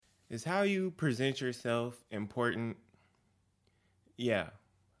Is how you present yourself important? Yeah,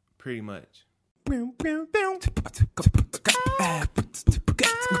 pretty much. Glory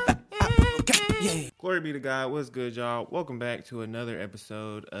be to God. What's good, y'all? Welcome back to another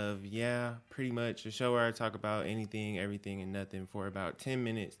episode of Yeah, Pretty Much, a show where I talk about anything, everything, and nothing for about 10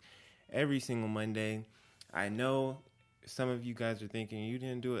 minutes every single Monday. I know some of you guys are thinking you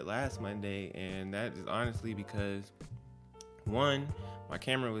didn't do it last Monday, and that is honestly because, one, my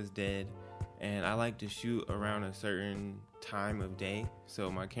camera was dead, and I like to shoot around a certain time of day.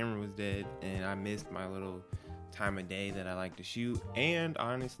 So my camera was dead, and I missed my little time of day that I like to shoot. And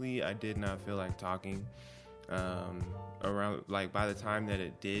honestly, I did not feel like talking. Around, like, by the time that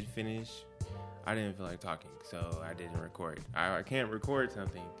it did finish, I didn't feel like talking, so I didn't record. I can't record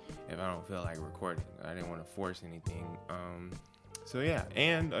something if I don't feel like recording. I didn't want to force anything. So yeah,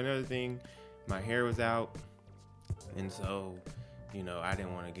 and another thing, my hair was out, and so, you know, I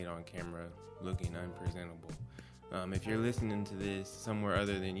didn't want to get on camera looking unpresentable. If you're listening to this somewhere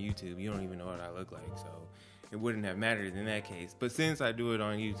other than YouTube, you don't even know what I look like, so it wouldn't have mattered in that case. But since I do it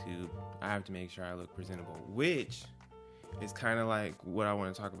on YouTube, I have to make sure I look presentable, which is kind of like what I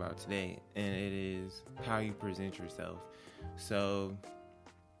want to talk about today, and it is how you present yourself. So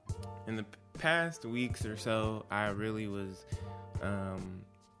in the past weeks or so, I really was,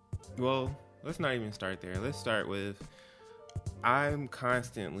 well, let's not even start there. Let's start with, I'm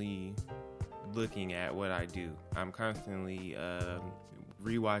constantly looking at what I do. I'm constantly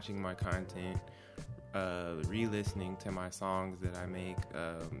rewatching my content, re-listening to my songs that I make,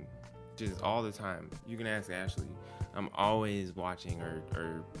 just all the time. You can ask Ashley. I'm always watching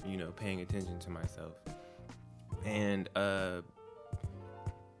or you know, paying attention to myself. And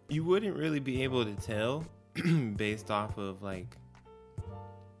you wouldn't really be able to tell based off of, like,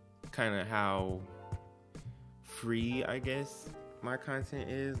 kind of how free, I guess, my content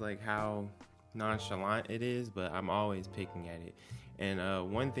is, like how nonchalant it is, but I'm always picking at it.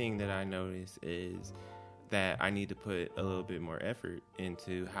 And one thing that I notice is that I need to put a little bit more effort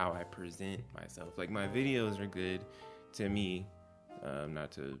into how I present myself. Like, my videos are good to me,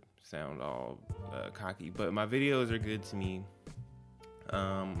 not to sound all cocky, but my videos are good to me.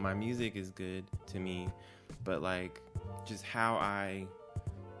 My music is good to me, but, like, just how I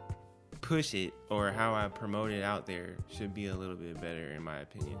push it or how I promote it out there should be a little bit better, in my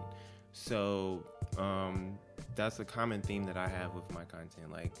opinion. So that's a common theme that I have with my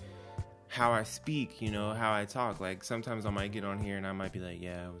content, like how I speak, you know, how I talk. Like, sometimes I might get on here and I might be like,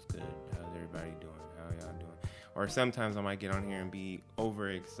 yeah, it was good, how's everybody doing, how y'all doing? Or sometimes I might get on here and be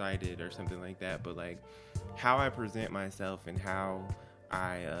overexcited or something like that. But, like, how I present myself and how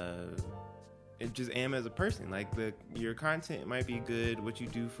I just am as a person. Like, your content might be good, what you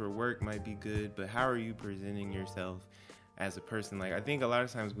do for work might be good, but how are you presenting yourself as a person? Like, I think a lot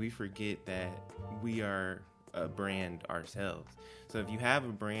of times we forget that we are a brand ourselves. So if you have a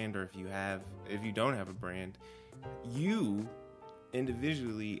brand, or if you don't have a brand, you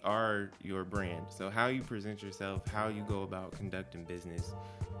individually are your brand. So how you present yourself, how you go about conducting business,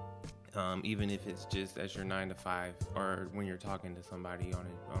 even if it's just as your 9 to 5 or when you're talking to somebody on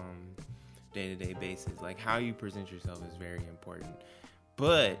a day-to-day basis, like, how you present yourself is very important.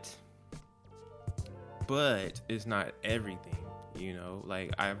 But it's not everything, you know.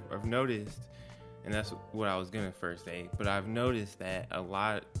 Like, I've noticed, and that's what I was gonna first say, but I've noticed that a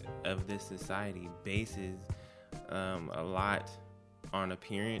lot of this society bases a lot on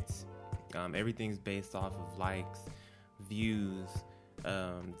appearance. Everything's based off of likes, views,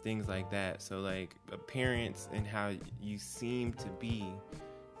 things like that. So, like, appearance and how you seem to be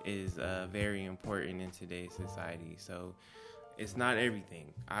is very important in today's society. So it's not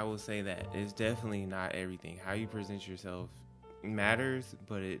everything. I will say that it's definitely not everything. How you present yourself matters,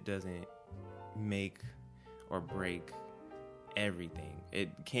 but it doesn't make or break everything. It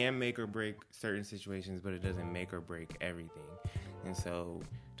can make or break certain situations, but it doesn't make or break everything. And so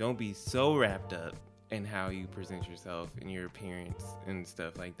don't be so wrapped up in how you present yourself and your appearance and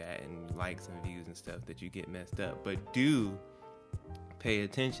stuff like that, and likes and views and stuff, that you get messed up. But do pay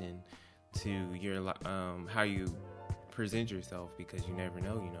attention to your how you present yourself, because you never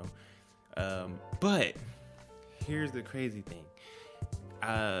know, you know. But here's the crazy thing.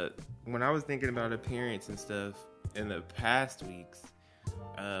 When I was thinking about appearance and stuff in the past weeks,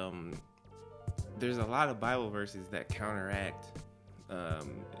 there's a lot of Bible verses that counteract.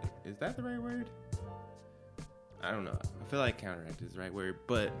 Is that the right word? I don't know. I feel like counteract is the right word,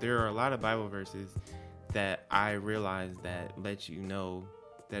 but there are a lot of Bible verses that I realized that let you know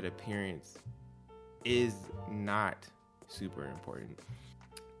that appearance is not super important.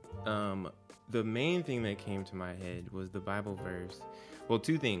 The main thing that came to my head was the Bible verse. Well,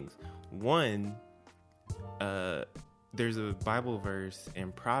 two things. One, there's a Bible verse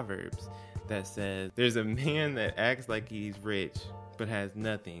in Proverbs that says there's a man that acts like he's rich but has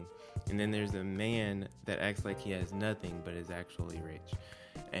nothing, and then there's a man that acts like he has nothing but is actually rich.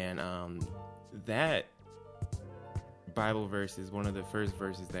 And that Bible verse is one of the first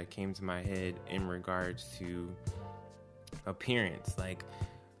verses that came to my head in regards to appearance. Like,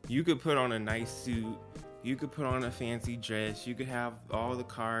 you could put on a nice suit, you could put on a fancy dress, you could have all the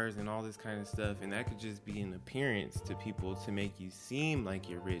cars and all this kind of stuff, and that could just be an appearance to people to make you seem like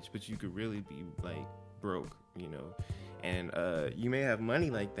you're rich, but you could really be like broke, you know. And you may have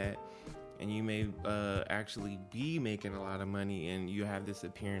money like that, and you may actually be making a lot of money, and you have this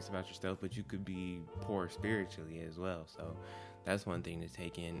appearance about yourself, but you could be poor spiritually as well. So that's one thing to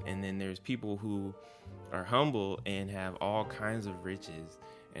take in. And then there's people who are humble and have all kinds of riches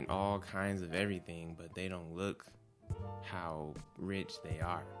and all kinds of everything, but they don't look how rich they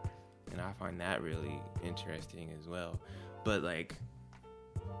are. And I find that really interesting as well. But like,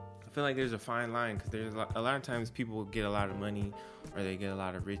 I feel like there's a fine line, because there's a lot of times people get a lot of money or they get a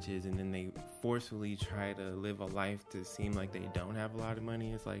lot of riches, and then they forcefully try to live a life to seem like they don't have a lot of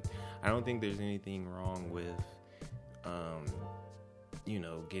money. It's like, I don't think there's anything wrong with you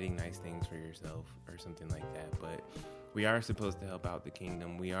know, getting nice things for yourself or something like that, but we are supposed to help out the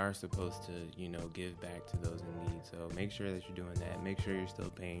kingdom. We are supposed to, you know, give back to those in need. So make sure that you're doing that. Make sure you're still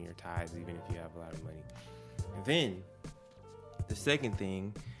paying your tithes, even if you have a lot of money. And then the second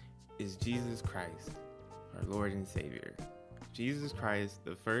thing is Jesus Christ, our Lord and Savior. Jesus Christ,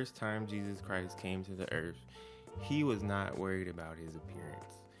 the first time Jesus Christ came to the earth, he was not worried about his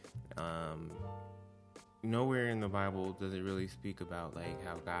appearance. Nowhere in the Bible does it really speak about like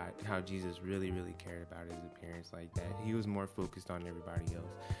how Jesus really cared about his appearance like that. He was more focused on everybody else.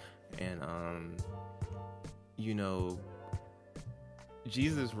 And you know,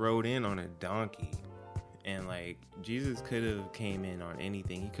 Jesus rode in on a donkey, and like, Jesus could have came in on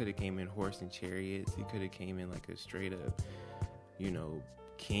anything. He could have came in horse and chariots. He could have came in like a straight up, you know,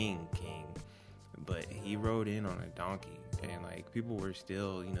 king, but he rode in on a donkey. And like, people were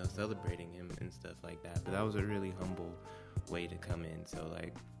still, you know, celebrating him and stuff like that. But that was a really humble way to come in. So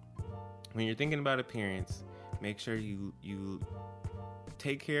like, when you're thinking about appearance, make sure you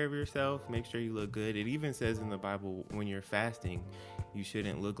take care of yourself. Make sure you look good. It even says in the Bible, when you're fasting, you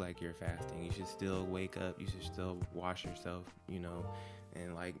shouldn't look like you're fasting. You should still wake up. You should still wash yourself, you know,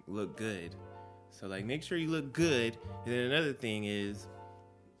 and like, look good. So like, make sure you look good. And then another thing is,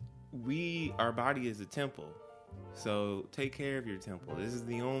 our body is a temple. So take care of your temple. This is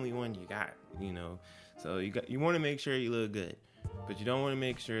the only one you got, you know. So you want to make sure you look good, but you don't want to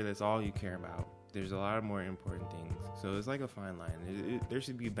make sure that's all you care about. There's a lot of more important things. So it's like a fine line. There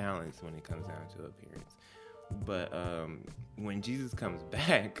should be balance when it comes down to appearance. But when Jesus comes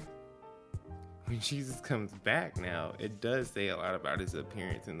back, now, it does say a lot about his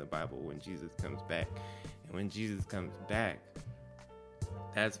appearance in the Bible when Jesus comes back. And when Jesus comes back,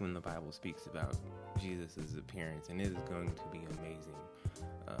 that's when the Bible speaks about Jesus' appearance, and it is going to be amazing.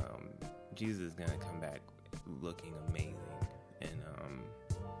 Jesus is going to come back looking amazing. And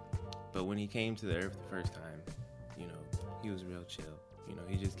but when he came to the earth the first time, you know, he was real chill. You know,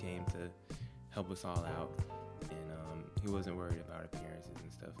 he just came to help us all out, and he wasn't worried about appearances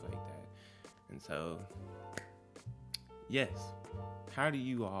and stuff like that. And so, yes, how do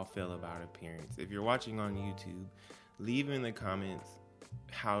you all feel about appearance? If you're watching on YouTube, leave in the comments,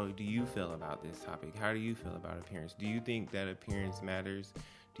 how do you feel about this topic? How do you feel about appearance? Do you think that appearance matters?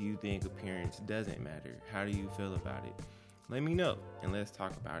 Do you think appearance doesn't matter? How do you feel about it? Let me know, and let's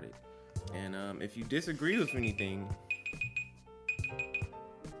talk about it. And if you disagree with anything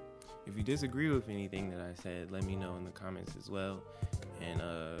that I said, let me know in the comments as well. And,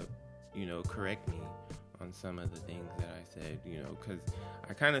 you know, correct me on some of the things that I said, you know, because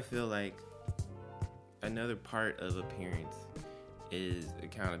I kind of feel like another part of appearance is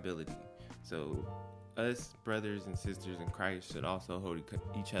accountability. So us brothers and sisters in Christ should also hold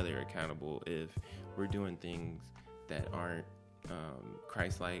each other accountable if we're doing things that aren't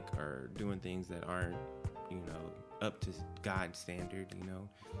Christ-like, or doing things that aren't, you know, up to God's standard, you know.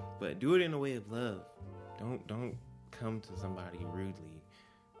 But do it in a way of love. Don't come to somebody rudely.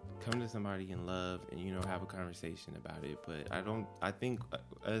 Come to somebody in love and, you know, have a conversation about it. But I think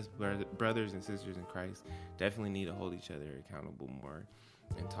us brothers and sisters in Christ definitely need to hold each other accountable more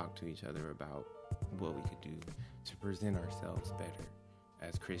and talk to each other about what we could do to present ourselves better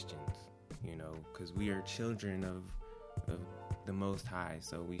as Christians, you know, because we are children of the Most High,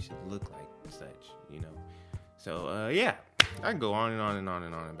 so we should look like such, you know. So, yeah, I can go on and on and on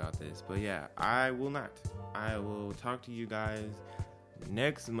and on about this, but yeah, I will not. I will talk to you guys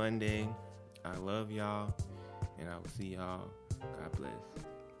next Monday. I love y'all, and I will see y'all. God bless.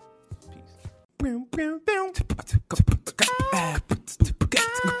 Peace.